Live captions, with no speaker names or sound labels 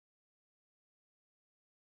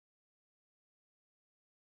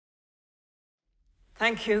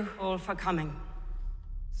Thank you all for coming.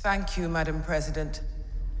 Thank you, Madam President.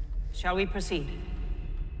 Shall we proceed?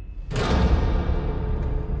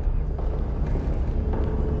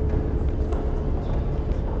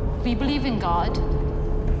 We believe in God.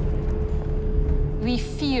 We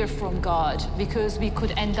fear from God because we could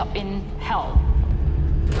end up in hell.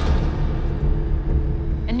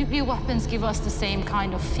 And nuclear weapons give us the same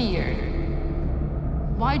kind of fear.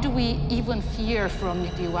 Why do we even fear from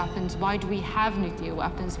nuclear weapons? Why do we have nuclear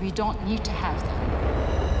weapons? We don't need to have them.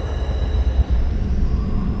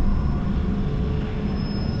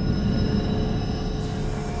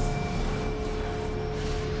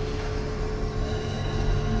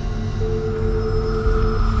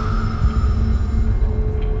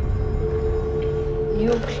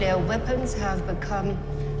 Nuclear weapons have become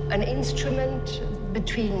an instrument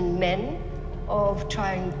between men of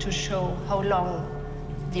trying to show how long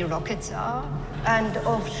the rockets are and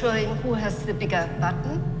of showing who has the bigger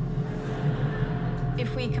button.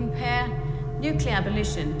 If we compare nuclear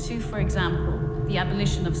abolition to, for example, the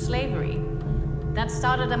abolition of slavery, that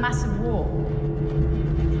started a massive war.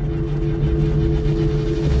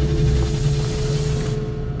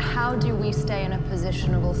 How do we stay in a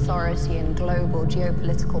position of authority and global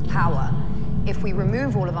geopolitical power if we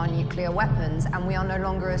remove all of our nuclear weapons and we are no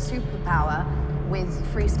longer a superpower with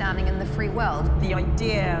freestanding in the free world? The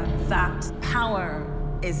idea that power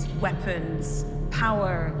is weapons,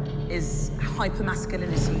 power is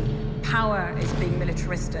hypermasculinity, power is being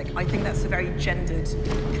militaristic, I think that's a very gendered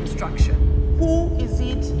construction. Who is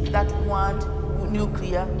it that wants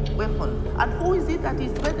nuclear weapon? And who is it that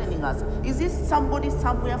is threatening us? Is this somebody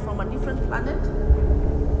somewhere from a different planet?